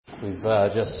We've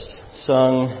just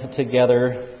sung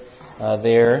together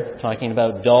there, talking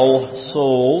about dull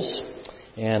souls.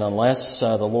 And unless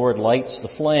the Lord lights the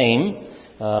flame,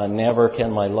 never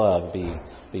can my love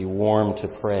be warm to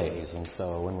praise. And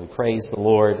so when we praise the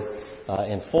Lord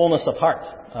in fullness of heart,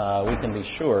 we can be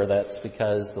sure that's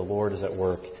because the Lord is at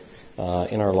work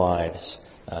in our lives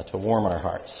to warm our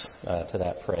hearts to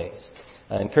that praise.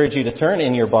 I encourage you to turn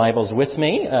in your Bibles with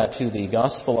me to the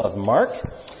Gospel of Mark.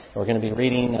 We're going to be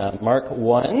reading Mark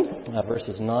 1,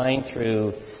 verses 9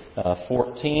 through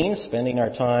 14, spending our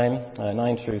time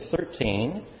 9 through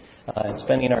 13, and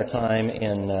spending our time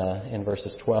in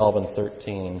verses 12 and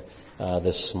 13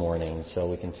 this morning.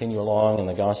 So we continue along in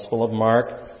the Gospel of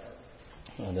Mark,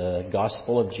 the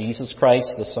Gospel of Jesus Christ,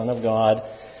 the Son of God,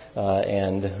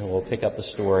 and we'll pick up the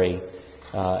story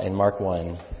in Mark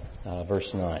 1, verse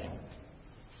 9.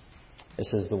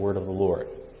 This is the word of the Lord.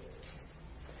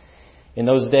 In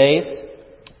those days,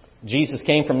 Jesus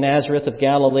came from Nazareth of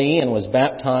Galilee and was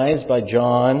baptized by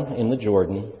John in the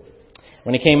Jordan.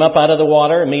 When he came up out of the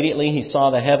water, immediately he saw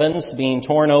the heavens being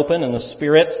torn open and the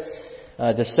Spirit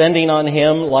descending on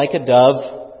him like a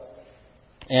dove.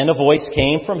 And a voice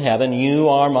came from heaven, "You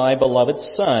are my beloved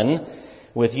Son.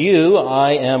 With you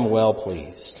I am well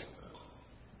pleased."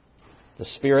 The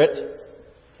Spirit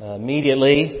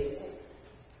immediately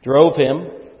drove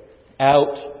him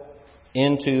out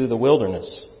into the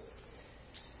wilderness.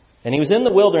 And he was in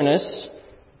the wilderness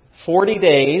 40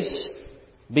 days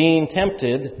being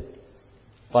tempted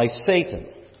by Satan.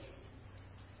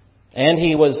 And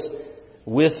he was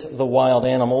with the wild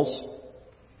animals,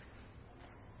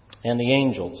 and the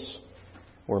angels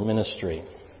were ministering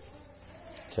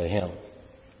to him.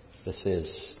 This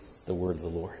is the word of the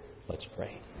Lord. Let's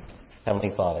pray.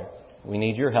 Heavenly Father, we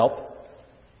need your help.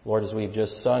 Lord, as we've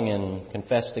just sung and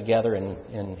confessed together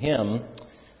in hymn,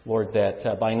 Lord,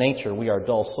 that by nature we are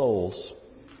dull souls,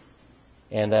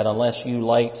 and that unless you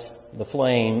light the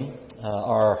flame,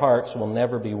 our hearts will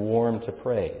never be warm to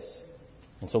praise.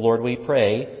 And so, Lord, we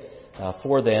pray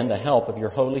for then the help of your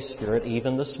Holy Spirit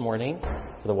even this morning,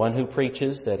 for the one who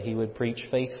preaches, that he would preach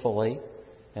faithfully,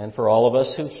 and for all of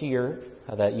us who hear,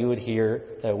 that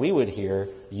we would hear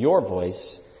your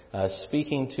voice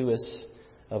speaking to us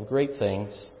of great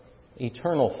things,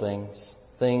 eternal things,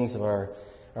 things of our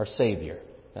Savior,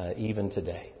 even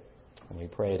today. And we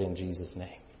pray it in Jesus'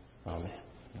 name. Amen.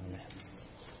 Amen.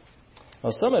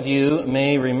 Well, some of you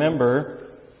may remember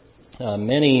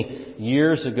many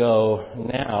years ago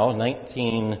now,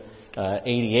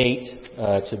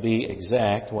 1988 to be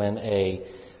exact, when a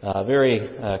very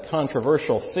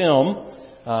controversial film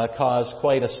caused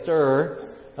quite a stir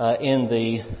in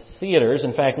the theaters.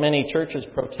 In fact, many churches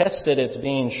protested its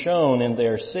being shown in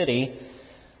their city.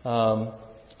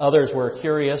 Others were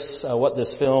curious what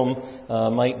this film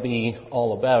might be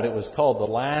all about. It was called The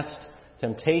Last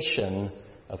Temptation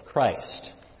of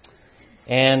Christ.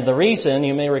 And the reason,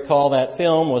 you may recall, that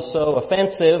film was so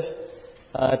offensive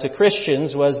to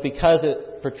Christians was because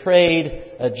it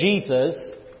portrayed a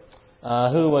Jesus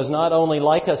who was not only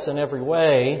like us in every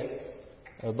way,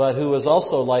 but who was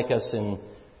also like us in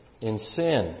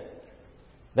sin.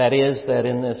 That is, that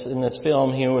in this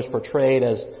film he was portrayed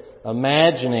as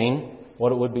imagining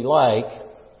what it would be like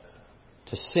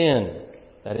to sin.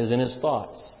 That is, in his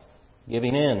thoughts,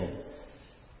 giving in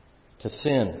to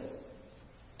sin.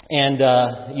 And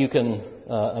you can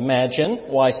imagine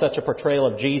why such a portrayal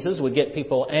of Jesus would get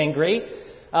people angry.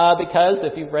 Because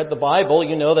if you've read the Bible,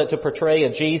 you know that to portray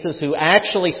a Jesus who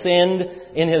actually sinned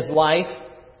in his life,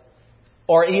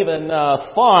 or even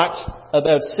thought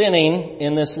about sinning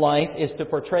in this life, is to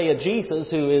portray a Jesus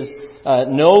who is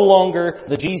no longer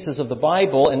the Jesus of the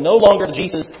Bible, and no longer the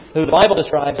Jesus who the Bible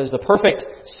describes as the perfect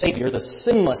Savior, the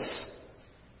sinless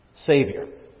Savior.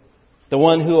 The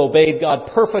one who obeyed God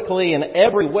perfectly in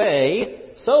every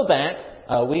way so that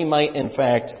we might in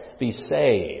fact be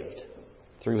saved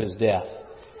through his death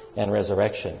and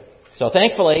resurrection. So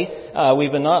thankfully,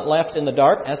 we've been not left in the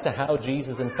dark as to how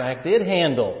Jesus in fact did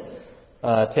handle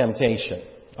temptation.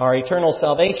 Our eternal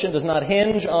salvation does not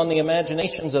hinge on the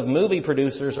imaginations of movie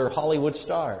producers or Hollywood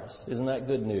stars. Isn't that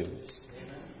good news?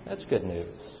 That's good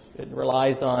news. It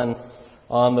relies on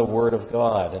the Word of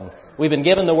God. And we've been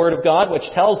given the Word of God, which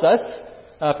tells us,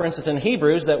 for instance in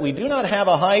Hebrews, that we do not have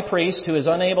a high priest who is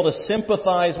unable to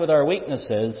sympathize with our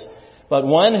weaknesses, but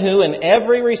one who in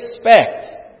every respect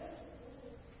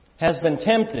has been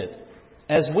tempted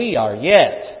as we are,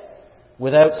 yet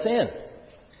without sin.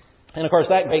 And of course,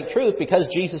 that great truth, because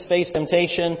Jesus faced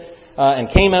temptation and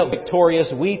came out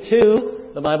victorious, we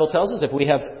too, the Bible tells us, if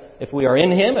we are in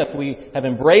him, if we have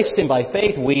embraced him by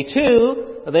faith, we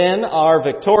too then are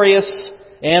victorious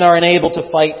and are enabled to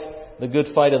fight the good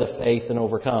fight of the faith and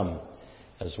overcome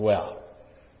as well.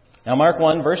 Now, Mark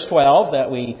 1, verse 12,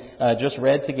 that we just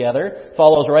read together,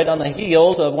 follows right on the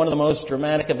heels of one of the most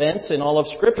dramatic events in all of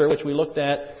Scripture, which we looked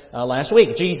at last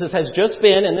week. Jesus has just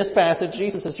been, in this passage,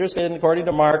 according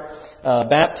to Mark,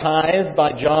 baptized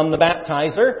by John the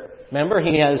Baptizer. Remember,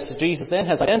 Jesus then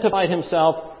has identified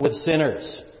himself with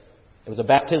sinners. It was a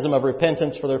baptism of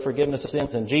repentance for their forgiveness of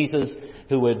sins, and Jesus,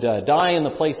 who would die in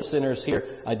the place of sinners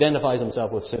here, identifies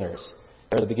himself with sinners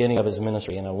at the beginning of his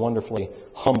ministry in a wonderfully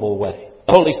humble way.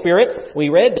 The Holy Spirit, we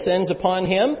read, descends upon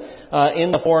him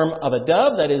in the form of a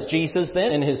dove. That is, Jesus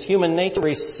then, in his human nature,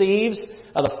 receives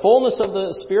the fullness of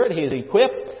the Spirit. He is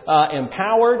equipped,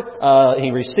 empowered.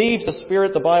 He receives the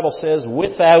Spirit, the Bible says,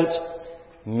 without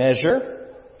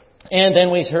measure. And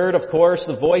then we heard, of course,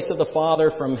 the voice of the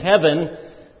Father from heaven,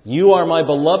 "You are my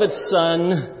beloved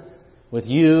Son. With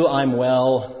you I'm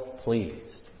well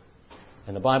pleased."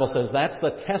 And the Bible says that's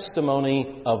the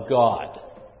testimony of God.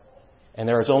 And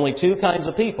there is only two kinds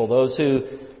of people: those who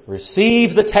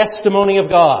receive the testimony of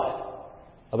God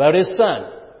about His Son,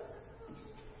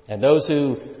 and those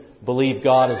who believe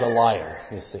God is a liar.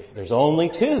 You see, there's only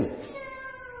two.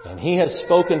 And He has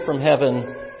spoken from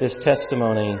heaven this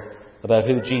testimony about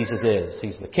who Jesus is.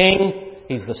 He's the King,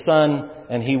 He's the Son,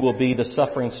 and He will be the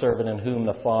suffering servant in whom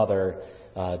the Father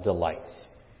delights.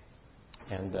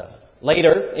 And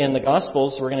later in the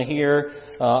Gospels, we're going to hear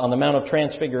on the Mount of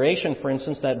Transfiguration, for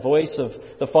instance, that voice of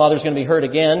the Father is going to be heard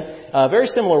again. Very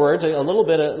similar words, a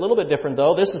little bit different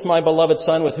though. "This is my beloved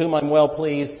Son, with whom I'm well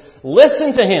pleased.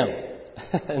 Listen to Him."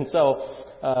 And so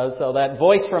that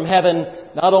voice from heaven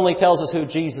not only tells us who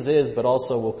Jesus is, but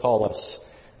also will call us,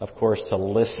 of course, to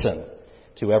listen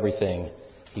to everything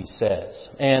He says.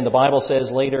 And the Bible says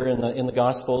later in the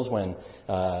Gospels, when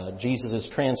Jesus is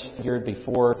transfigured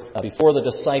before the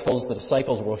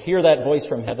disciples will hear that voice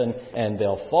from heaven, and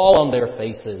they'll fall on their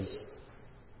faces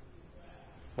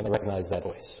when they recognize that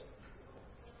voice.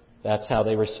 That's how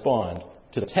they respond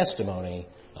to the testimony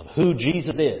of who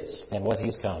Jesus is and what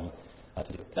He's come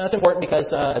to do. Now, that's important because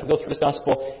as we go through this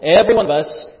Gospel, every one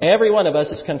of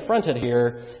us is confronted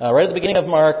here, right at the beginning of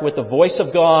Mark, with the voice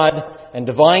of God and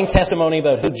divine testimony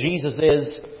about who Jesus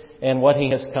is and what He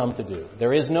has come to do.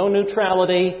 There is no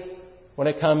neutrality when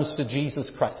it comes to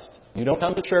Jesus Christ. You don't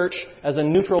come to church as a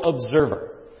neutral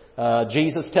observer.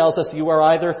 Jesus tells us you are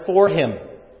either for Him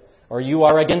or you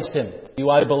are against Him.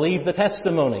 You either believe the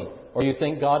testimony or you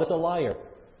think God is a liar.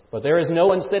 But there is no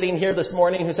one sitting here this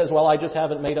morning who says, "Well, I just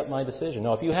haven't made up my decision."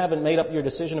 No, if you haven't made up your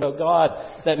decision about God,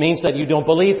 that means that you don't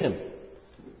believe Him.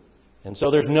 And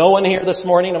so there's no one here this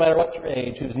morning, no matter what your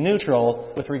age, who's neutral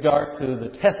with regard to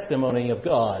the testimony of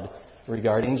God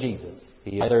regarding Jesus.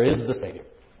 He either is the Savior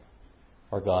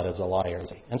or God is a liar.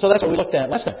 And so that's what we looked at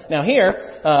last time. Now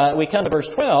here, we come to verse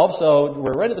 12, so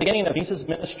we're right at the beginning of Jesus'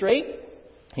 ministry.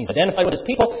 He's identified with His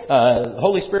people. The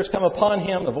Holy Spirit's come upon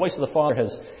Him. The voice of the Father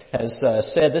has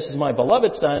said, "This is my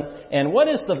beloved Son." And what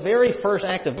is the very first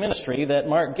act of ministry that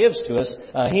Mark gives to us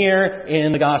here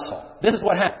in the Gospel? This is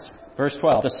what happens. Verse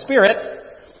 12. "The Spirit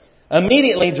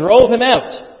immediately drove Him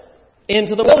out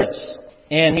into the wilderness.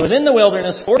 And He was in the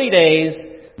wilderness 40 days,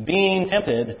 being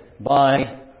tempted by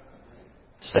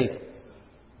Satan."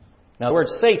 Now, the word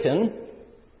Satan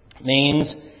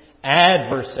means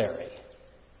adversary.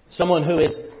 Someone who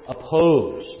is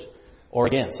opposed or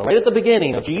against. So right at the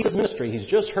beginning of Jesus' ministry, He's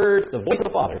just heard the voice of the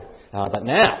Father. But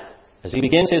now, as He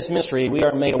begins His ministry, we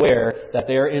are made aware that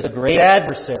there is a great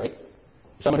adversary,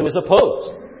 someone who is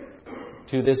opposed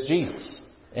to this Jesus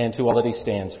and to all that He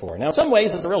stands for. Now, in some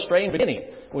ways, it's a real strange beginning,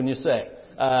 wouldn't you say,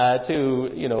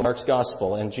 to Mark's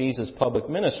Gospel and Jesus' public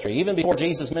ministry. Even before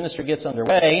Jesus' ministry gets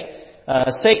underway,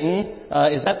 Satan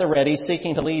is at the ready,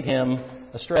 seeking to lead Him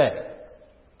astray.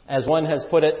 As one has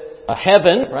put it,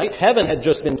 heaven had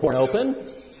just been torn open,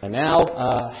 and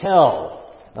now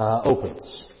hell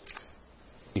opens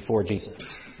before Jesus.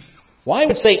 Why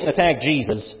would Satan attack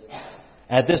Jesus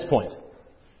at this point?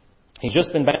 He's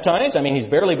just been baptized. He's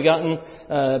barely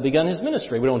begun His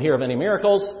ministry. We don't hear of any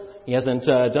miracles. He hasn't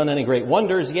done any great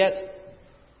wonders yet.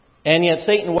 And yet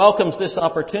Satan welcomes this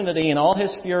opportunity in all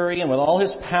his fury and with all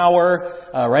his power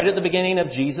right at the beginning of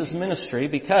Jesus' ministry,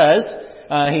 because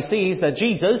he sees that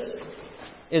Jesus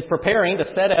is preparing to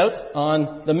set out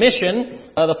on the mission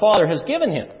the Father has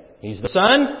given Him. He's the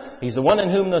Son. He's the one in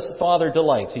whom the Father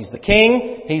delights. He's the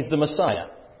King. He's the Messiah.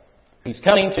 He's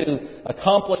coming to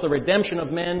accomplish the redemption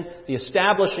of men, the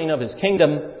establishing of His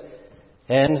kingdom,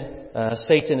 and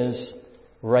Satan is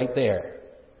right there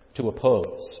to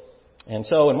oppose. And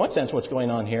so, in what sense, what's going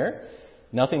on here?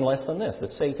 Nothing less than this, that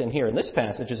Satan here in this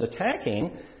passage is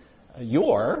attacking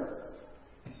your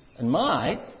and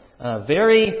my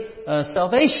very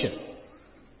salvation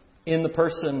in the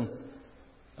person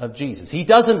of Jesus. He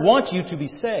doesn't want you to be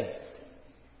saved.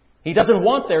 He doesn't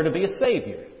want there to be a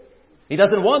Savior. He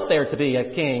doesn't want there to be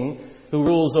a king who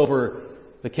rules over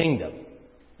the kingdom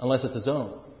unless it's his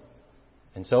own.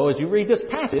 And so as you read this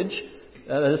passage,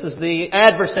 this is the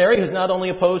adversary who's not only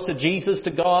opposed to Jesus,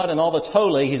 to God, and all that's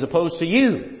holy, he's opposed to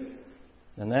you.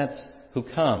 And that's who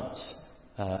comes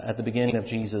at the beginning of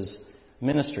Jesus'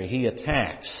 ministry. He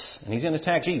attacks. And he's going to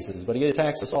attack Jesus, but he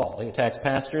attacks us all. He attacks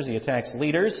pastors, he attacks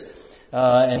leaders,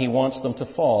 and he wants them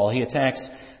to fall. He attacks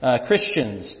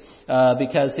Christians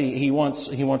because he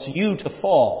wants you to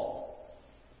fall.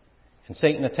 And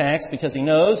Satan attacks because he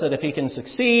knows that if he can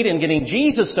succeed in getting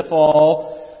Jesus to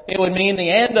fall, it would mean the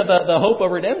end of the hope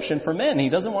of redemption for men. He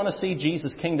doesn't want to see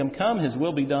Jesus' kingdom come. His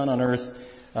will be done on earth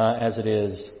as it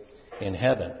is in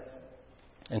heaven.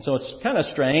 And so it's kind of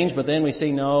strange, but then we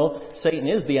see, no, Satan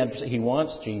is the adversary. He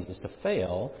wants Jesus to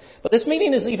fail. But this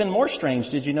meeting is even more strange,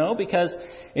 did you know? Because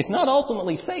it's not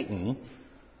ultimately Satan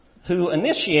who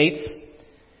initiates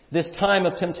this time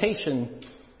of temptation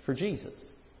for Jesus.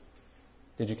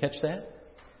 Did you catch that?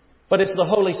 But it's the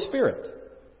Holy Spirit.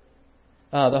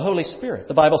 The Holy Spirit.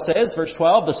 The Bible says, verse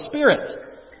 12, the Spirit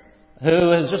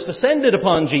who has just descended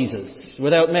upon Jesus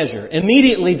without measure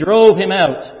immediately drove him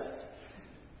out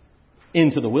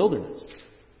into the wilderness.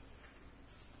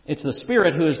 It's the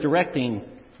Spirit who is directing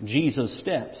Jesus'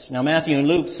 steps. Now, Matthew and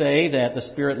Luke say that the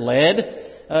Spirit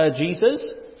led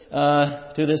Jesus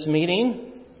to this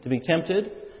meeting to be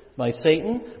tempted by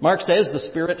Satan. Mark says the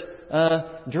Spirit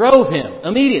drove him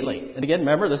immediately. And again,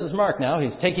 remember, this is Mark now.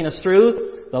 He's taking us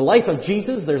through the life of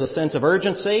Jesus. There's a sense of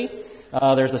urgency.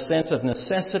 There's a sense of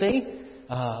necessity.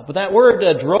 But that word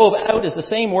drove out is the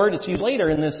same word that's used later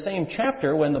in this same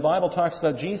chapter when the Bible talks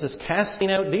about Jesus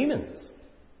casting out demons.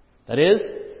 That is,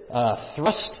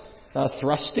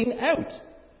 thrusting out.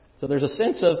 So there's a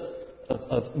sense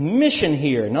of mission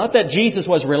here. Not that Jesus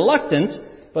was reluctant,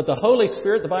 but the Holy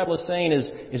Spirit, the Bible is saying,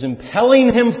 is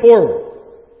impelling him forward.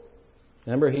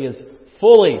 Remember, he is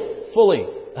fully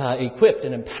equipped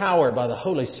and empowered by the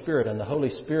Holy Spirit, and the Holy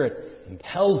Spirit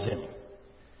impels him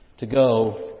to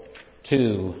go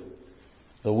to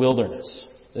the wilderness.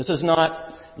 This is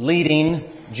not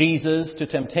leading Jesus to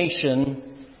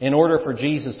temptation in order for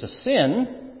Jesus to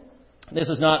sin. This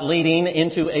is not leading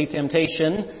into a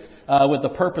temptation with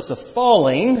the purpose of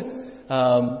falling.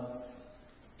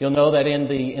 You'll know that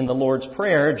in the Lord's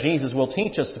Prayer, Jesus will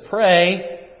teach us to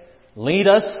pray, lead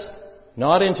us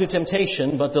not into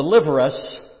temptation, but deliver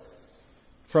us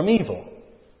from evil.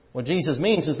 What Jesus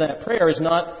means is that prayer is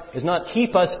not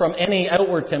keep us from any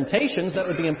outward temptations. That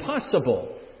would be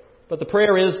impossible. But the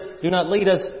prayer is, do not lead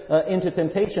us into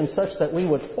temptation such that we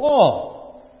would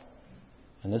fall.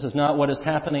 And this is not what is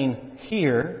happening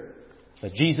here.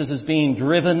 But Jesus is being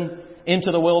driven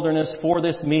into the wilderness for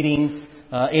this meeting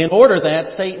in order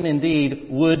that Satan indeed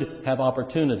would have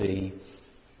opportunity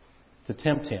to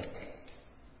tempt him.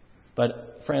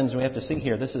 But friends, we have to see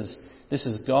here, this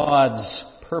is God's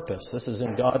purpose. This is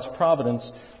in God's providence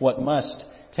what must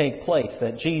take place,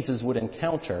 that Jesus would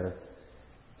encounter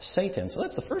Satan. So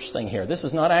that's the first thing here. This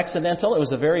is not accidental. It was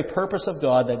the very purpose of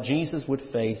God that Jesus would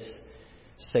face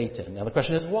Satan. Now the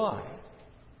question is why?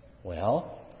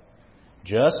 Well,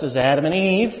 just as Adam and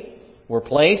Eve were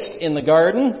placed in the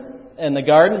garden, and the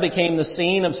garden became the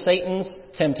scene of Satan's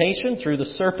temptation through the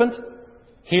serpent,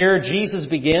 here Jesus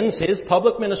begins his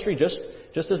public ministry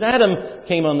just as Adam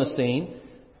came on the scene.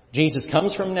 Jesus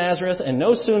comes from Nazareth, and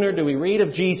no sooner do we read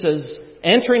of Jesus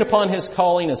entering upon his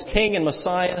calling as King and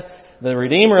Messiah, the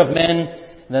Redeemer of men,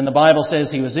 than the Bible says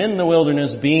he was in the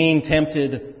wilderness being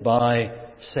tempted by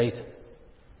Satan.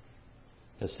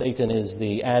 Because Satan is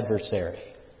the adversary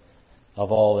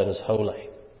of all that is holy.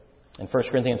 In 1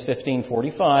 Corinthians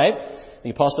 15:45,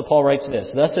 the Apostle Paul writes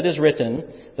this, "Thus it is written,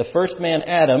 the first man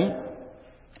Adam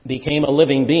became a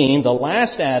living being. The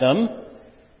last Adam,"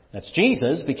 that's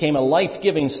Jesus, "became a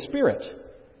life-giving spirit.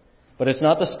 But it's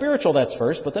not the spiritual that's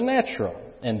first, but the natural.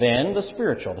 And then the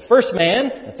spiritual. The first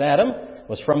man," that's Adam,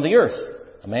 "was from the earth,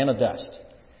 a man of dust.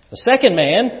 The second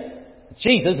man,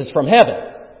 Jesus, is from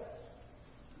heaven."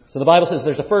 So the Bible says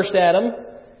there's a first Adam,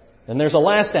 then there's a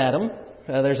last Adam,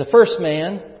 there's a first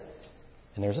man,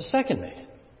 and there's a second man.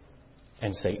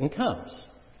 And Satan comes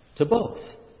to both.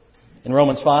 In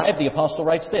Romans 5, the apostle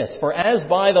writes this, "For as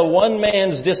by the one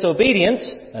man's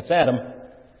disobedience," that's Adam,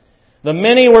 "the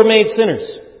many were made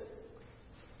sinners,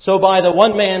 so by the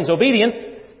one man's obedience,"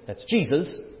 that's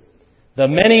Jesus, "the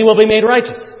many will be made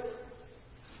righteous."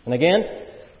 And again,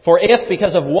 "For if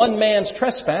because of one man's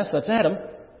trespass," that's Adam,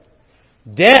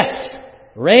 "death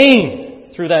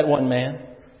reigned through that one man,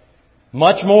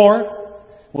 Much more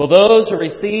will those who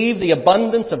receive the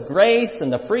abundance of grace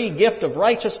and the free gift of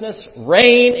righteousness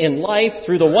reign in life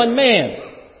through the one man,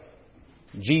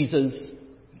 Jesus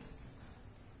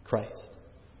Christ.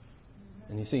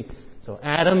 And you see, so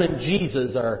Adam and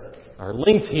Jesus are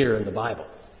linked here in the Bible.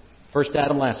 First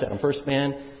Adam, last Adam. First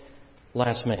man,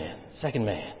 last man. Second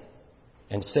man.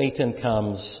 And Satan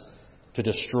comes to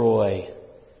destroy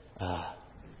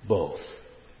both.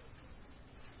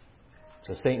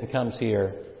 So Satan comes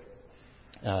here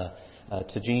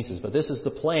to Jesus. But this is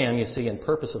the plan, you see, and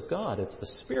purpose of God. It's the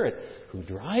Spirit who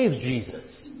drives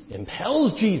Jesus,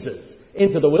 impels Jesus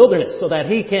into the wilderness so that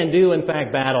he can do, in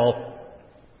fact, battle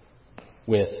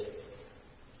with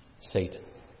Satan.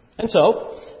 And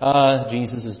so,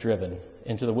 Jesus is driven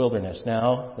into the wilderness.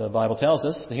 Now, the Bible tells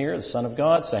us here, the Son of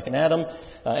God, second Adam,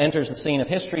 enters the scene of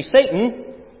history.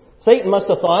 Satan must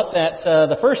have thought that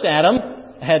the first Adam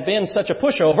had been such a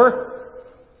pushover,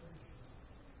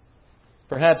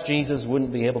 perhaps Jesus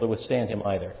wouldn't be able to withstand him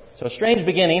either. So a strange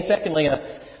beginning. Secondly,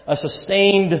 a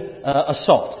sustained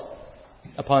assault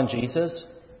upon Jesus.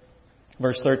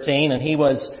 Verse 13, and he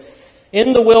was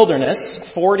in the wilderness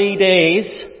 40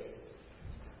 days,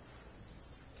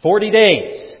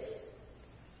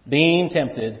 being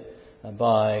tempted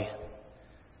by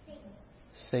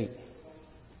Satan.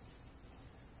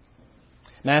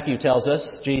 Matthew tells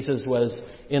us Jesus was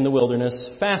in the wilderness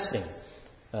fasting.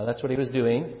 That's what he was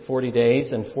doing, 40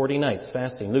 days and 40 nights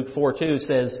fasting. Luke 4:2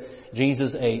 says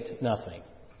Jesus ate nothing.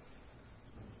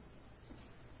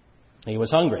 He was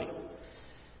hungry.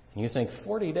 And you think,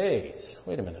 40 days?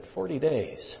 Wait a minute, 40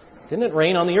 days. Didn't it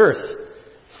rain on the earth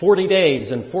 40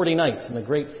 days and 40 nights in the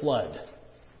great flood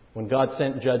when God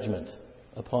sent judgment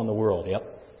upon the world? Yep.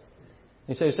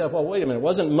 You say to yourself, well, wait a minute,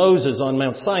 wasn't Moses on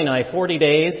Mount Sinai 40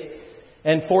 days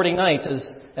and 40 nights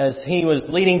as he was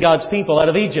leading God's people out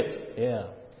of Egypt? Yeah.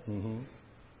 Mm-hmm.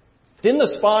 Didn't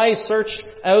the spies search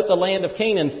out the land of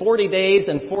Canaan 40 days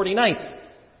and 40 nights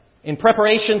in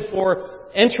preparation for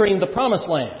entering the promised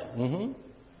land? Mm-hmm.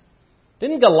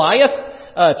 Didn't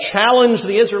Goliath challenge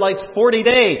the Israelites 40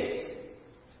 days,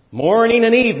 morning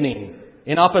and evening,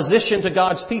 in opposition to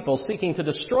God's people seeking to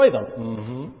destroy them?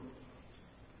 Mm-hmm.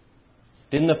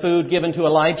 Didn't the food given to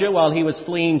Elijah while he was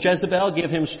fleeing Jezebel give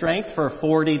him strength for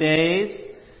 40 days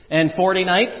and 40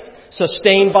 nights,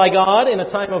 sustained by God in a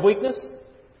time of weakness?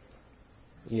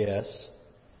 Yes.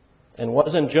 And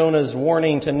wasn't Jonah's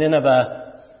warning to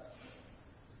Nineveh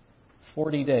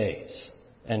 40 days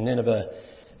and Nineveh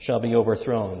shall be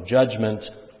overthrown? Judgment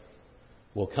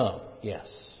will come. Yes.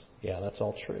 Yeah, that's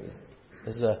all true.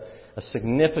 This is a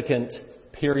significant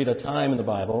period of time in the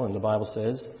Bible, and the Bible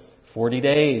says 40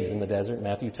 days in the desert.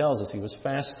 Matthew tells us he was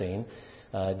fasting.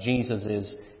 Jesus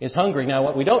is hungry. Now,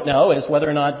 what we don't know is whether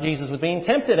or not Jesus was being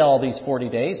tempted all these 40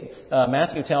 days.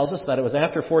 Matthew tells us that it was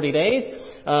after 40 days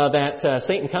that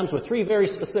Satan comes with three very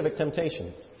specific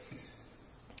temptations.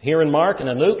 Here in Mark and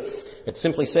in Luke, it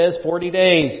simply says 40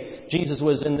 days Jesus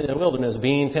was in the wilderness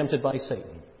being tempted by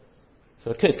Satan.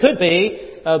 So it could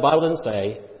be, the Bible doesn't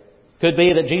say, could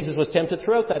be that Jesus was tempted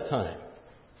throughout that time,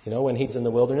 when he's in the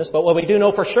wilderness. But what we do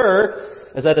know for sure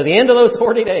is that at the end of those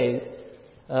 40 days,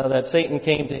 that Satan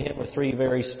came to him with three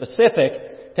very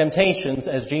specific temptations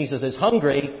as Jesus is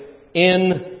hungry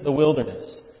in the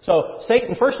wilderness. So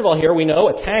Satan, first of all here, we know,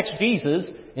 attacks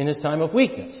Jesus in his time of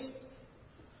weakness,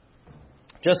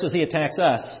 just as he attacks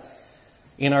us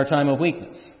in our time of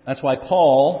weakness. That's why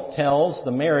Paul tells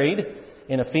the married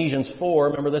in Ephesians 4,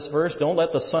 remember this verse, don't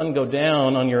let the sun go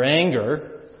down on your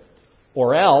anger,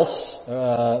 or else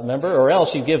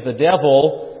you give the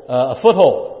devil a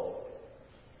foothold.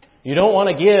 You don't want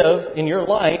to give in your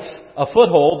life a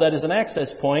foothold that is an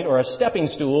access point or a stepping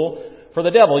stool for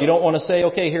the devil. You don't want to say,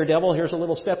 okay, here, devil, here's a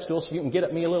little step stool so you can get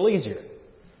at me a little easier.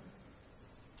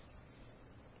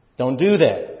 Don't do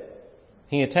that.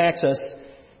 He attacks us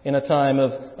in a time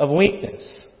of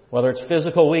weakness, whether it's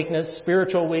physical weakness,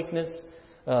 spiritual weakness,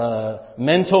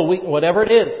 mental weakness, whatever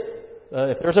it is.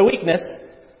 If there's a weakness,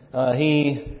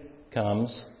 he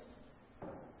comes.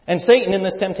 And Satan in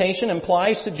this temptation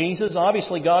implies to Jesus,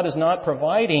 obviously God is not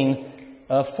providing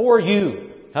for you.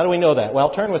 How do we know that?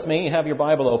 Well, turn with me, you have your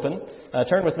Bible open.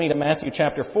 Turn with me to Matthew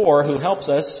chapter 4, who helps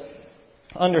us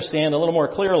understand a little more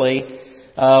clearly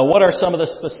what are some of the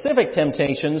specific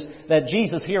temptations that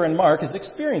Jesus here in Mark is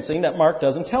experiencing that Mark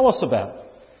doesn't tell us about.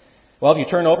 Well, if you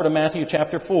turn over to Matthew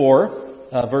chapter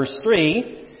 4, verse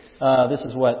 3, this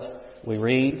is what we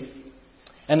read.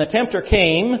 And the tempter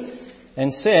came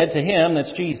and said to him,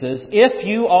 that's Jesus, if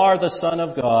you are the Son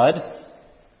of God,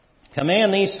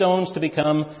 command these stones to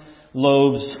become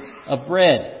loaves of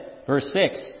bread. Verse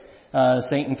 6,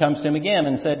 Satan comes to him again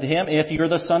and said to him, "If you're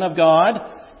the Son of God,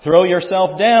 throw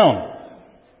yourself down."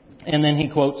 And then he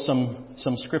quotes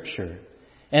some scripture.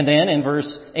 And then in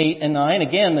verse 8 and 9,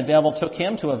 again, the devil took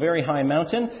him to a very high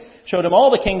mountain, showed him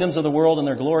all the kingdoms of the world and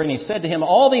their glory, and he said to him,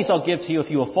 "All these I'll give to you if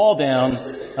you will fall down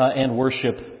and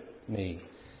worship me."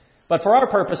 But for our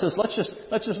purposes, let's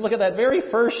just look at that very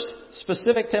first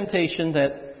specific temptation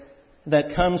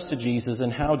that comes to Jesus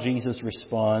and how Jesus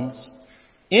responds.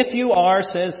 "If you are,"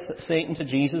 says Satan to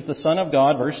Jesus, "the Son of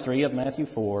God," verse 3 of Matthew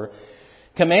 4,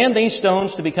 "command these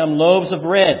stones to become loaves of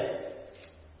bread."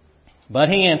 But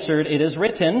he answered, "It is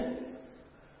written,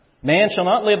 man shall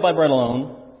not live by bread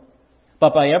alone,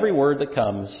 but by every word that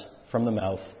comes from the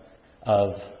mouth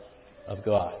of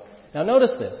God." Now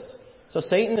notice this. So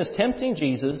Satan is tempting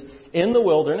Jesus in the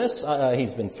wilderness.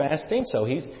 He's been fasting, so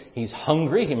he's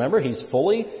hungry. Remember, he's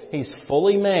fully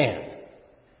man.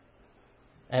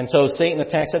 And so Satan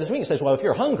attacks at his weakness. He says, "Well, if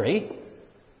you're hungry,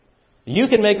 you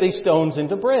can make these stones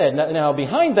into bread." Now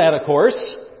behind that, of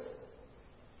course,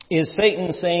 is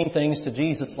Satan saying things to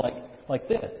Jesus like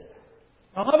this.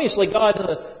 Now, obviously, God,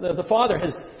 the Father,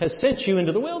 has sent you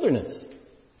into the wilderness.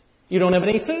 You don't have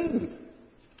any food.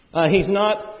 He's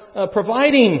not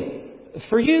providing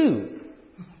for you.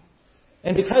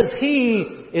 And because He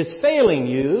is failing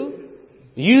you,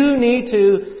 you need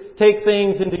to take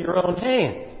things into your own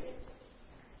hands.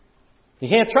 You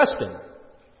can't trust Him.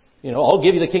 I'll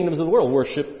give you the kingdoms of the world.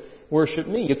 Worship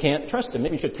me. You can't trust Him.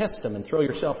 Maybe you should test Him and throw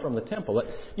yourself from the temple.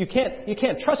 You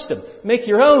can't trust Him. Make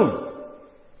your own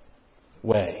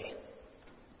way.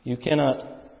 You cannot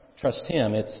trust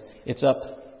Him. It's up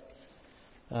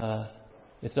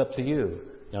to you.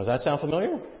 Now, does that sound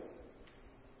familiar?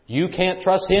 You can't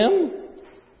trust Him?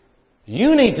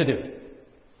 You need to do it.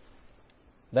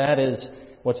 That is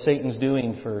what Satan's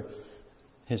doing for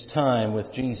his time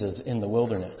with Jesus in the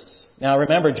wilderness. Now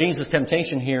remember, Jesus'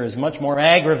 temptation here is much more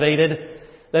aggravated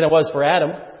than it was for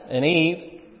Adam and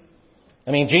Eve.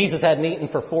 Jesus hadn't eaten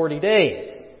for 40 days.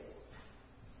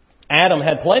 Adam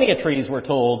had plenty of trees, we're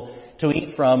told, to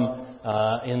eat from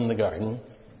in the garden.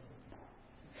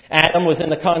 Adam was in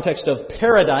the context of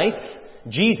paradise.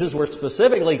 Jesus, we're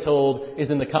specifically told, is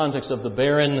in the context of the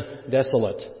barren,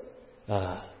 desolate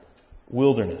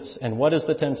wilderness. And what is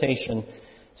the temptation?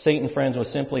 Satan, friends,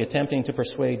 was simply attempting to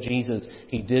persuade Jesus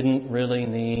he didn't really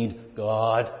need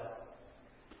God.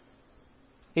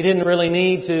 He didn't really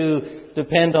need to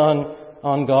depend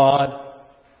on God,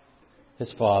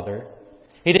 His Father.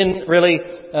 He didn't really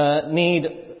need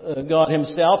God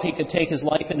Himself. He could take his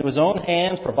life into his own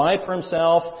hands, provide for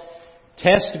himself,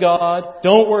 test God,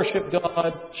 don't worship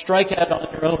God, strike out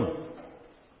on your own.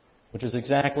 Which is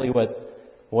exactly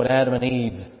what Adam and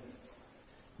Eve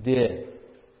did.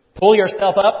 Pull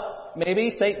yourself up, maybe,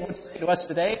 Satan would say to us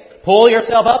today. Pull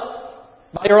yourself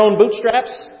up by your own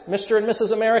bootstraps, Mr. and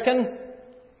Mrs. American.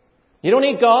 You don't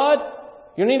need God.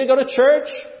 You don't need to go to church.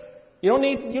 You don't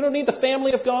need the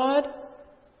family of God.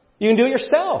 You can do it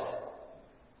yourself.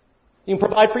 You can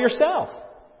provide for yourself.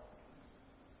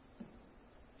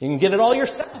 You can get it all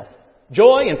yourself.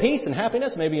 Joy and peace and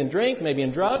happiness, maybe in drink, maybe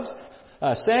in drugs,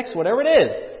 sex, whatever it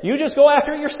is. You just go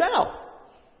after it yourself.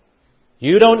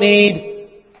 You don't need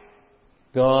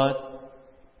God.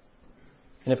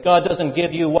 And if God doesn't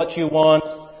give you what you want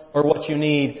or what you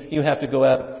need, you have to go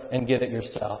out and get it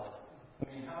yourself.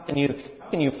 How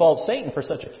can you fault Satan for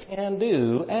such a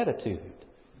can-do attitude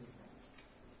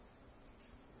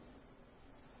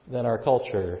that our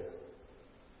culture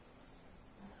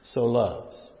so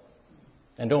loves?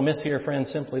 And don't miss here, friends,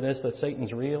 simply this, that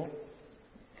Satan's real.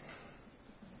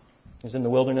 He's in the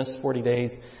wilderness 40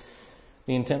 days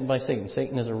being tempted by Satan.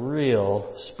 Satan is a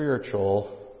real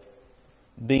spiritual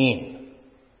being.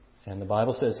 And the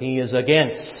Bible says he is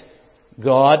against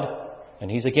God,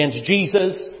 and he's against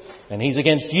Jesus, and he's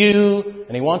against you,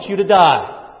 and he wants you to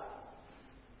die.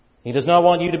 He does not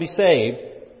want you to be saved.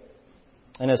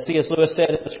 And as C.S. Lewis said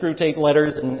in the Screwtape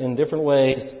Letters in different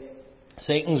ways,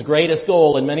 Satan's greatest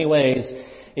goal in many ways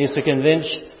is to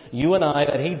convince you and I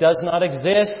that he does not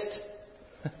exist.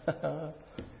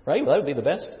 Right? Well, that would be the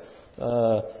best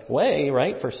way,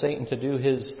 right, for Satan to do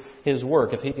his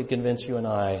work, if he could convince you and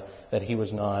I that he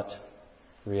was not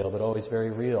real, but always very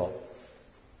real.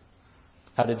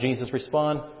 How did Jesus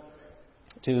respond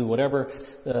to whatever,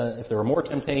 if there were more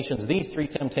temptations, these three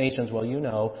temptations? Well, you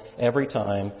know, every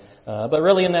time. But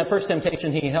really in that first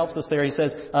temptation, he helps us there. He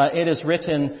says, it is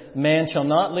written, man shall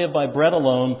not live by bread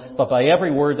alone, but by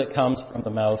every word that comes from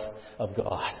the mouth of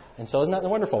God. And so isn't that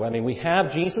wonderful? I mean, we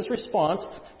have Jesus' response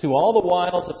to all the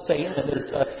wiles of Satan. It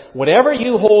is, whatever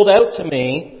you hold out to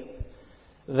me,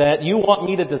 that you want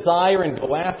me to desire and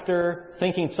go after,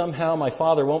 thinking somehow my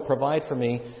Father won't provide for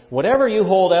me, whatever you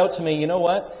hold out to me, you know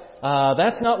what?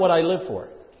 That's not what I live for.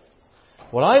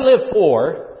 What I live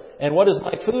for, and what is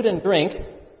my food and drink,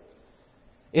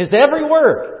 is every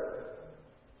word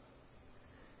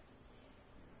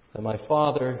that my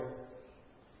Father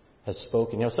has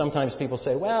spoken. Sometimes people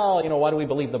say, well, why do we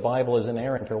believe the Bible is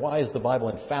inerrant? Or why is the Bible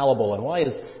infallible? And why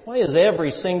is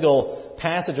every single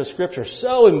passage of Scripture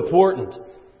so important?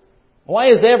 Why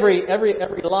is every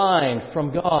line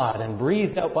from God and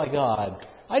breathed out by God?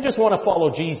 I just want to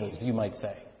follow Jesus, you might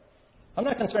say. I'm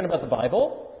not concerned about the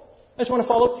Bible. I just want to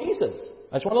follow Jesus.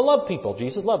 I just want to love people.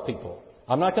 Jesus loved people.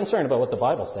 I'm not concerned about what the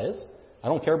Bible says. I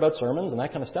don't care about sermons and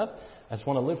that kind of stuff. I just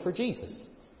want to live for Jesus.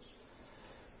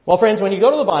 Well, friends, when you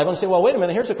go to the Bible and say, well, wait a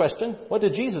minute, here's a question. What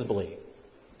did Jesus believe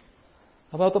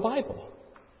about the Bible?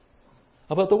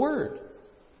 About the Word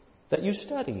that you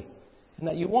study and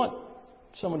that you want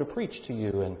someone to preach to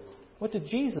you? And what did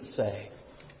Jesus say?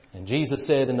 And Jesus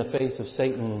said in the face of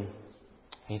Satan,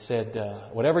 He said,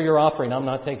 whatever you're offering, I'm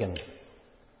not taking.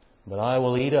 But I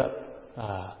will eat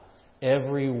up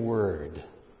every word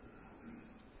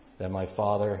that my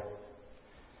Father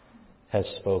has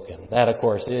spoken. That, of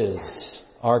course, is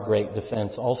our great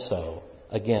defense also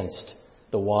against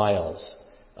the wiles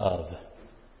of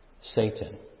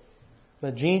Satan.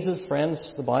 But Jesus,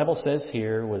 friends, the Bible says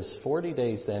here, was 40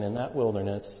 days then in that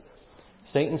wilderness.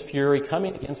 Satan's fury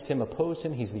coming against him opposed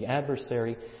him. He's the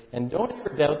adversary. And don't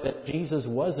ever doubt that Jesus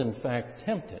was in fact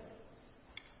tempted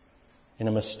in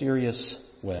a mysterious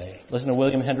way. Listen to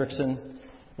William Hendrickson,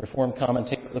 Reformed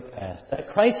commentator of the past. That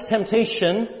Christ's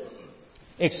temptation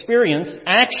experience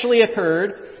actually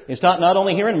occurred is taught not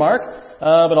only here in Mark,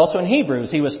 but also in Hebrews.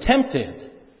 He was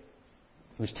tempted.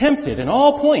 He was tempted in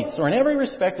all points, or in every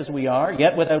respect as we are,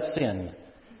 yet without sin.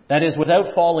 That is,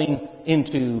 without falling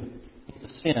into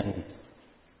sin.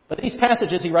 But these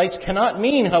passages, he writes, cannot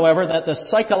mean, however, that the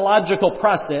psychological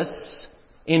process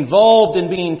involved in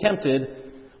being tempted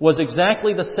was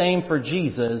exactly the same for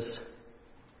Jesus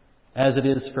as it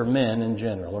is for men in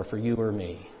general, or for you or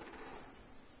me.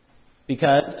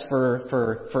 Because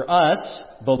for us,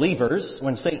 believers,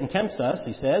 when Satan tempts us,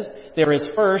 he says, there is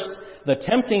first the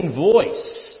tempting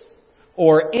voice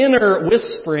or inner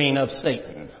whispering of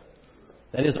Satan.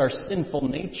 That is our sinful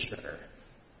nature,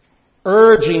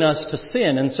 urging us to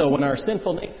sin. And so when our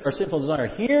sinful desire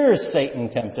hears Satan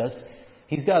tempt us,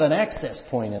 he's got an access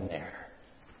point in there.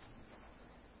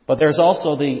 But there's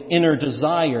also the inner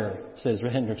desire, says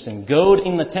Hendrickson,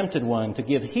 goading the tempted one to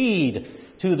give heed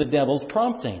to the devil's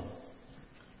prompting.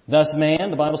 Thus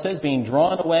man, the Bible says, being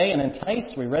drawn away and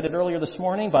enticed, we read it earlier this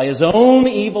morning, by his own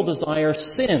evil desire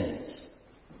sins.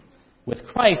 With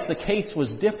Christ, the case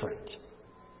was different.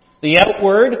 The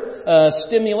outward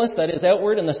stimulus, that is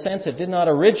outward in the sense it did not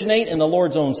originate in the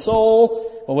Lord's own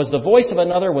soul, but was the voice of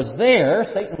another, was there.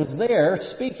 Satan was there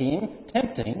speaking,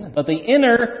 tempting. But the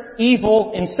inner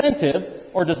evil incentive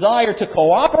or desire to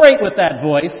cooperate with that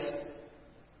voice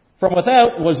from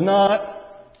without was not.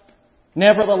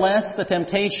 Nevertheless, the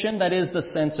temptation, that is the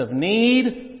sense of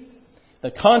need, the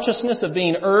consciousness of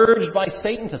being urged by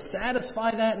Satan to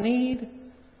satisfy that need,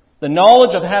 the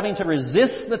knowledge of having to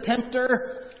resist the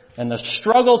tempter, and the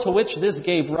struggle to which this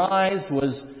gave rise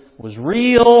was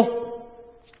real,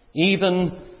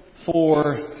 even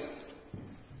for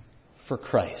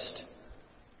Christ.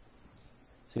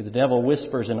 See, the devil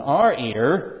whispers in our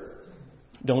ear,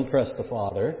 don't trust the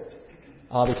Father.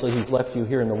 Obviously, he's left you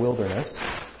here in the wilderness.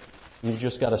 You've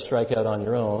just got to strike out on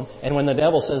your own. And when the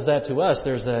devil says that to us,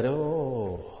 there's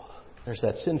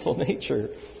that sinful nature,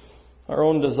 our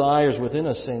own desires within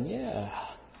us saying, yeah,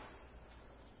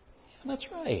 that's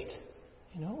right.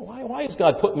 Why has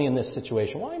God put me in this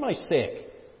situation? Why am I sick?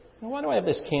 Why do I have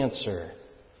this cancer?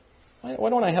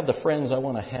 Why don't I have the friends I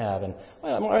want to have? And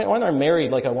why aren't I married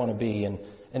like I want to be? And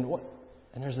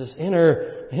there's this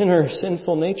inner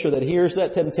sinful nature that hears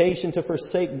that temptation to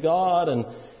forsake God and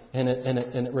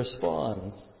it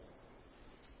responds.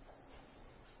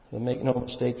 But make no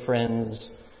mistake, friends,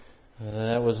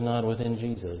 that was not within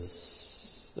Jesus.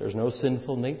 There's no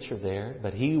sinful nature there,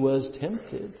 but he was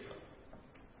tempted.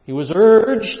 He was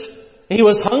urged. He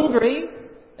was hungry,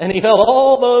 and he felt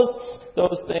all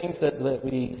those things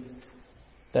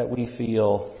that we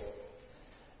feel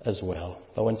as well.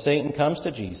 But when Satan comes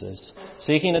to Jesus,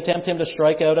 seeking to tempt him to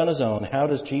strike out on his own, how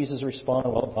does Jesus respond?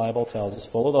 Well, the Bible tells us,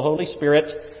 full of the Holy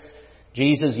Spirit,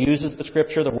 Jesus uses the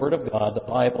Scripture, the Word of God, the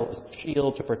Bible, as a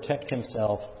shield to protect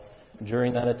himself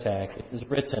during that attack. It is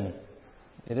written.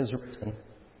 It is written.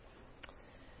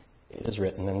 It is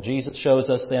written. And Jesus shows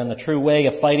us then the true way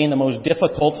of fighting the most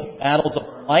difficult battles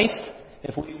of life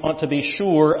if we want to be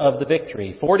sure of the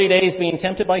victory. 40 days being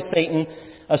tempted by Satan,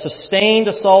 a sustained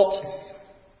assault.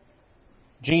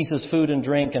 Jesus' food and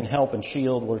drink and help and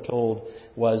shield, we're told,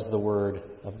 was the Word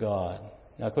of God.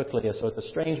 Now quickly, so it's a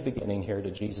strange beginning here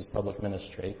to Jesus' public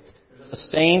ministry. A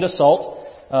sustained assault.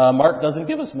 Mark doesn't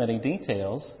give us many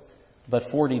details, but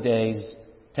 40 days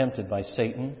tempted by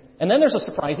Satan. And then there's a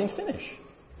surprising finish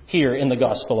here in the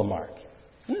Gospel of Mark.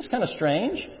 Isn't this kind of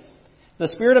strange? The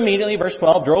Spirit immediately, verse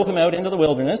 12, drove him out into the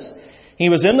wilderness. He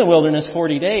was in the wilderness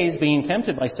 40 days being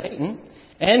tempted by Satan,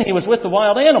 and he was with the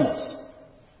wild animals.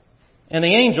 And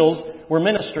the angels were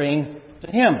ministering to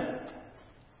him.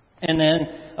 And then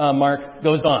Mark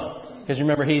goes on. Because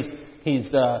remember, he's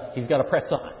got to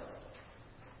press on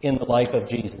in the life of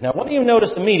Jesus. Now, what do you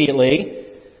notice immediately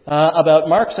about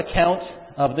Mark's account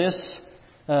of this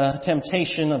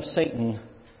temptation of Satan?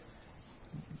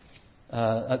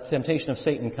 A temptation of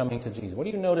Satan coming to Jesus. What do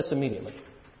you notice immediately?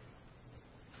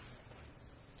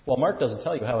 Well, Mark doesn't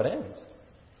tell you how it ends.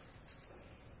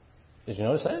 Did you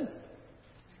notice that?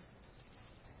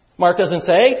 Mark doesn't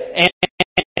say,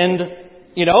 and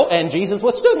Jesus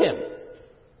withstood him.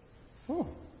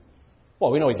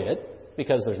 Well, we know he did,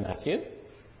 because there's Matthew,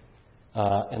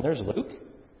 and there's Luke.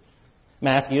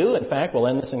 Matthew, in fact, will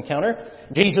end this encounter.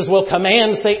 Jesus will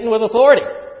command Satan with authority.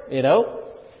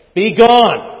 Be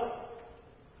gone.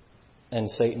 And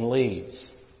Satan leaves.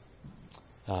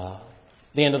 The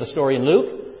end of the story in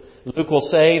Luke. Luke will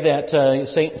say that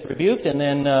Satan's rebuked, and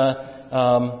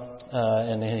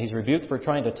then he's rebuked for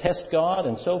trying to test God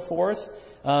and so forth.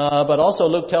 But also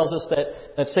Luke tells us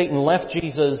that Satan left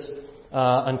Jesus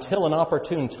until an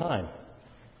opportune time.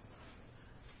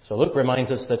 So Luke reminds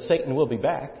us that Satan will be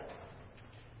back.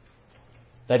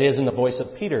 That is, in the voice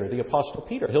of Peter, the Apostle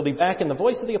Peter. He'll be back in the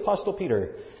voice of the Apostle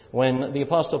Peter when the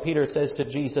Apostle Peter says to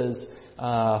Jesus,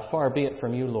 "Far be it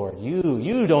from you, Lord.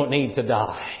 You don't need to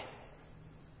die."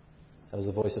 That was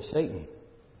the voice of Satan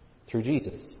through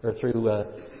Jesus, or through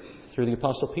the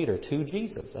Apostle Peter to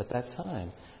Jesus at that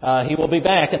time. He will be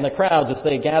back in the crowds as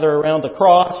they gather around the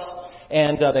cross,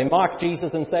 and they mock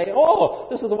Jesus and say, "Oh,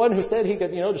 this is the one who said he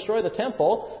could, destroy the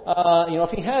temple.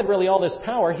 If he had really all this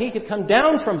power, he could come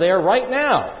down from there right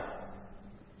now."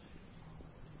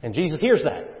 And Jesus hears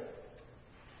that.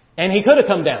 And he could have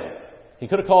come down. He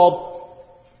could have called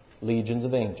legions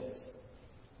of angels.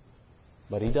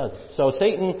 But he doesn't. So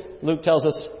Satan, Luke tells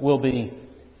us, will be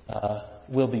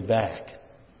back.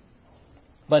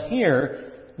 But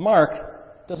here,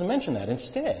 Mark doesn't mention that.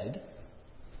 Instead,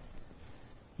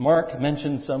 Mark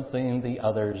mentions something the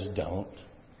others don't.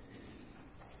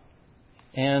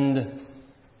 And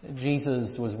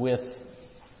Jesus was with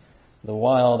the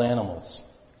wild animals.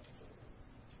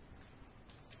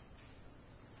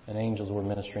 And angels were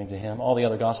ministering to him. All the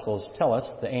other Gospels tell us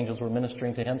the angels were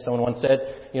ministering to him. Someone once said,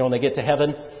 when they get to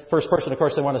heaven, first person, of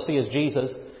course, they want to see is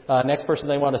Jesus. Next person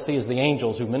they want to see is the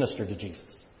angels who ministered to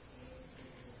Jesus.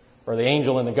 Or the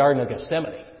angel in the Garden of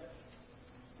Gethsemane.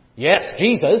 Yes,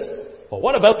 Jesus. But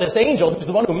what about this angel who's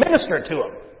the one who ministered to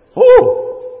him?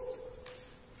 Whoo!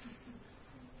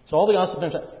 So all the Gospels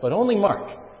mention, but only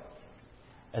Mark,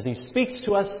 as he speaks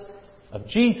to us of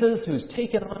Jesus who's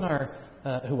taken on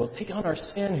who will take on our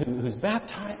sin, who's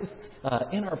baptized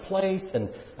in our place, and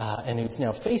who's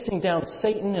now facing down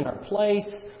Satan in our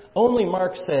place. Only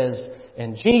Mark says,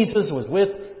 and Jesus was with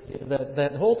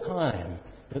that whole time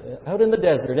out in the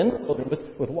desert, in the wilderness,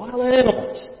 with wild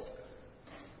animals,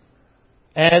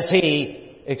 as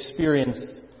he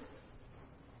experienced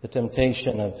the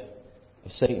temptation of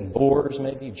Satan. Boars,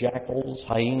 maybe, jackals,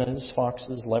 hyenas,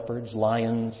 foxes, leopards,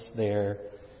 lions there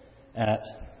at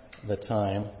the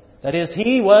time. That is,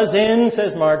 he was in,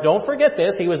 says Mark, don't forget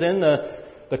this, he was in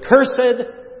the cursed,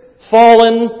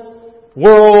 fallen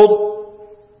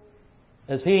world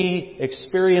as he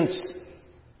experienced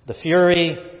the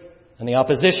fury and the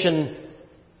opposition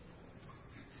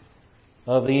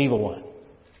of the evil one.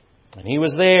 And he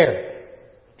was there,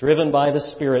 driven by the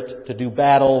Spirit to do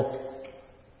battle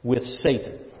with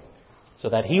Satan, so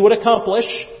that he would accomplish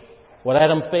what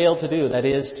Adam failed to do, that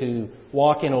is, to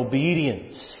walk in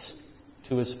obedience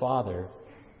to his Father,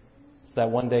 so that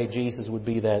one day Jesus would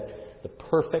be the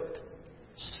perfect,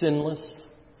 sinless,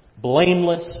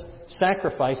 blameless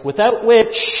sacrifice without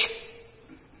which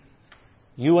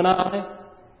you and I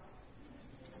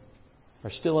are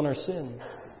still in our sins.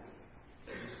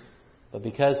 But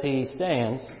because he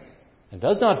stands and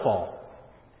does not fall,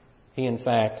 he in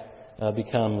fact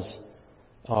becomes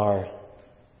our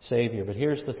Savior. But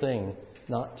here's the thing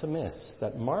not to miss,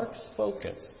 that Mark's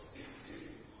focus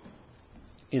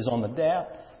is on the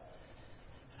depth,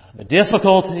 the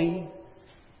difficulty,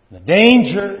 the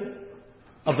danger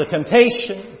of the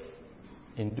temptation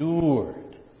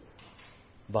endured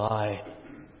by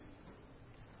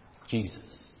Jesus.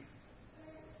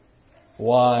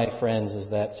 Why, friends, is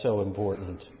that so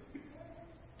important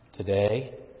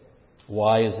today?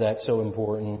 Why is that so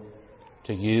important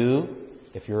to you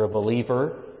if you're a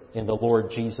believer in the Lord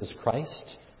Jesus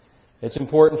Christ? It's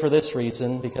important for this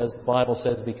reason, because the Bible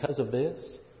says because of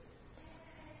this.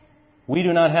 We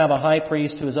do not have a high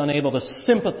priest who is unable to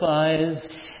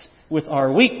sympathize with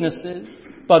our weaknesses,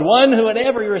 but one who in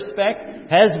every respect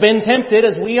has been tempted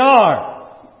as we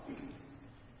are,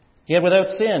 yet without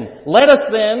sin. Let us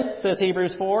then, says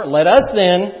Hebrews 4, let us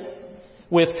then,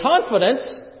 with confidence,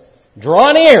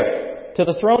 draw near to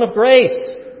the throne of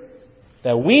grace,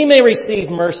 that we may receive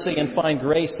mercy and find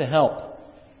grace to help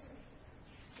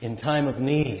in time of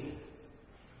need.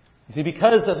 You see,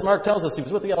 because, as Mark tells us, he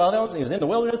was with the Ellis, he was in the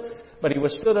wilderness, but he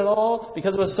withstood it all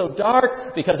because it was so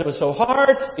dark, because it was so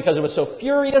hard, because it was so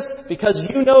furious, because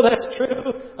you know that's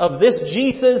true of this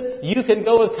Jesus, you can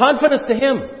go with confidence to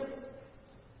Him.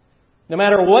 No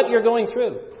matter what you're going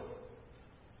through,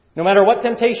 no matter what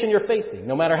temptation you're facing,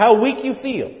 no matter how weak you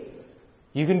feel,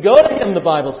 you can go to Him, the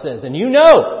Bible says, and you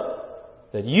know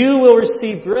that you will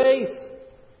receive grace,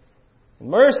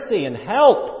 mercy, and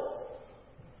help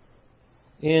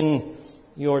in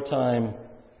your time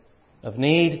of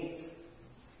need.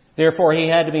 Therefore, He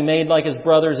had to be made like His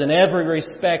brothers in every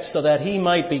respect so that He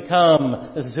might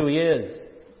become, this is who He is,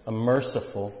 a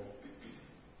merciful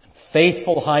and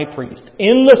faithful high priest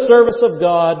in the service of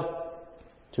God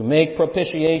to make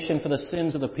propitiation for the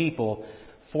sins of the people.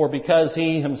 For because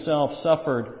He Himself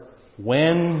suffered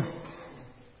when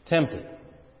tempted.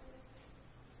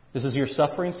 This is your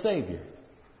suffering Savior.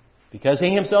 Because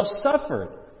He Himself suffered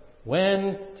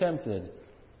when tempted,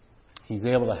 He's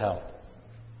able to help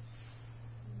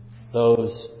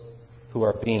those who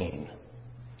are being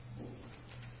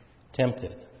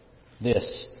tempted.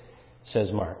 This,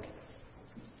 says Mark,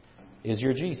 is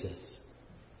your Jesus.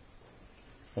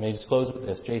 Let me just close with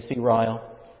this. J.C.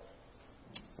 Ryle,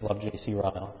 love J.C.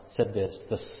 Ryle, said this.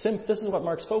 This is what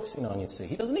Mark's focusing on, you see.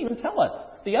 He doesn't even tell us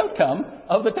the outcome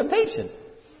of the temptation.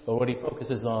 But what he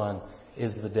focuses on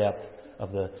is the depth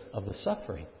of the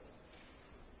suffering.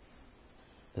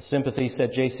 The sympathy,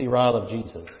 said J.C. Ryle, of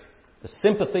Jesus, the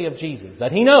sympathy of Jesus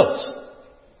that He knows,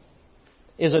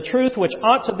 is a truth which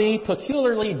ought to be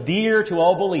peculiarly dear to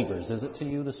all believers. Is it to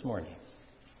you this morning?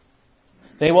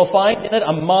 They will find in it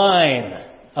a mine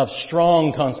of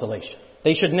strong consolation.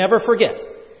 They should never forget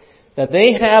that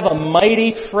they have a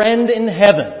mighty friend in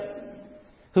heaven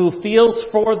who feels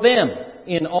for them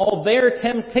in all their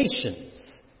temptations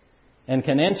and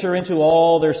can enter into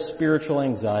all their spiritual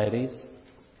anxieties.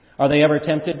 Are they ever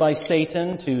tempted by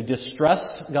Satan to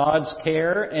distrust God's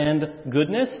care and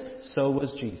goodness? So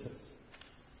was Jesus.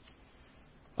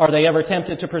 Are they ever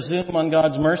tempted to presume on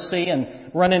God's mercy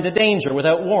and run into danger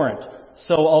without warrant?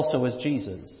 So also was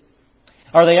Jesus.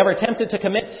 Are they ever tempted to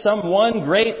commit some one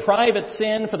great private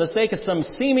sin for the sake of some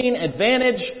seeming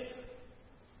advantage?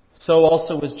 So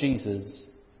also was Jesus.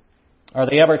 Are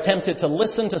they ever tempted to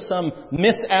listen to some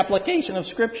misapplication of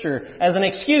Scripture as an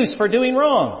excuse for doing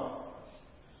wrong?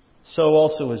 So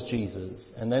also was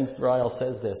Jesus. And then Ryle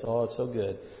says this. Oh, it's so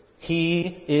good.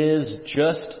 He is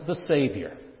just the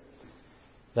Savior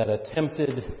that a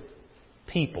tempted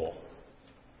people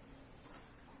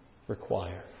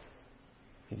require.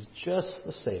 He's just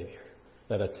the Savior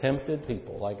that a tempted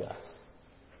people like us,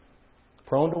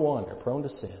 prone to wander, prone to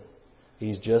sin,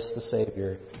 He's just the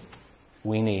Savior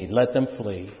we need. Let them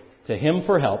flee to Him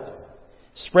for help.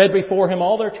 Spread before Him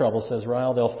all their troubles, says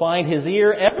Ryle. They'll find His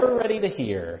ear ever ready to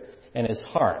hear and His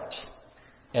heart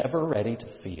ever ready to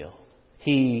feel.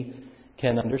 He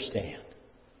can understand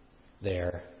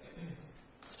their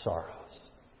sorrows.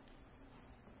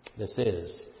 This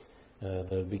is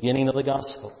the beginning of the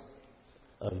gospel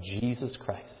of Jesus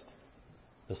Christ,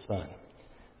 the Son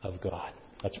of God.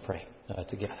 Let's pray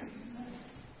together.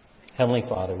 Heavenly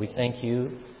Father, we thank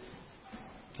You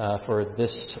for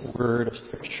this word of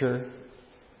Scripture.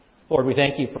 Lord, we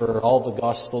thank You for all the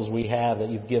Gospels we have that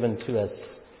You've given to us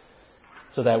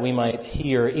so that we might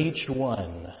hear each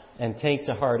one and take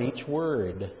to heart each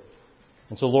word.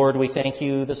 And so, Lord, we thank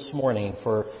You this morning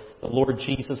for the Lord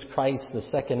Jesus Christ, the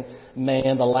second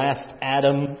man, the last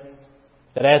Adam,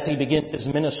 that as He begins His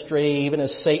ministry, even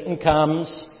as Satan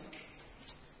comes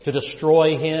to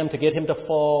destroy Him, to get Him to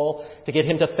fall, to get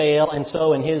Him to fail, and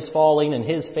so in His falling and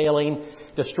His failing,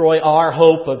 destroy our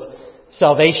hope of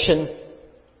salvation.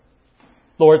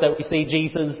 Lord, that we see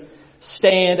Jesus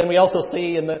stand, and we also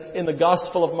see in the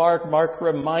Gospel of Mark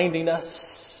reminding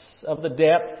us of the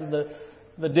depth,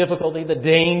 the difficulty, the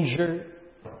danger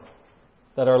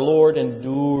that our Lord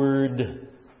endured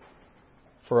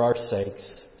for our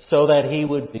sakes, so that He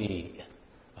would be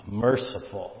a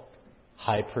merciful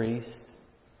high priest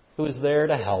who is there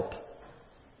to help,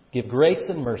 give grace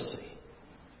and mercy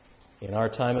in our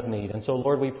time of need. And so,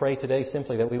 Lord, we pray today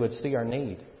simply that we would see our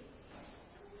need,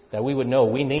 that we would know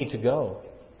we need to go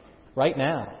right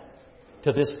now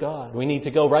to this God. We need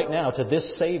to go right now to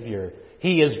this Savior.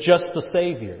 He is just the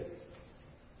Savior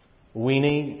we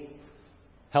need.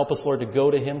 Help us, Lord, to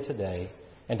go to Him today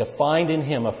and to find in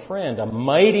Him a friend, a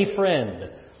mighty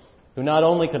friend, who not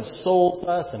only consoles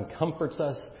us and comforts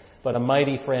us, but a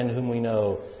mighty friend whom we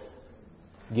know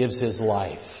gives His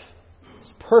life,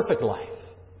 His perfect life,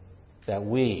 that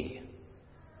we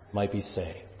might be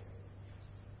saved.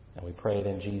 And we pray it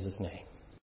in Jesus' name.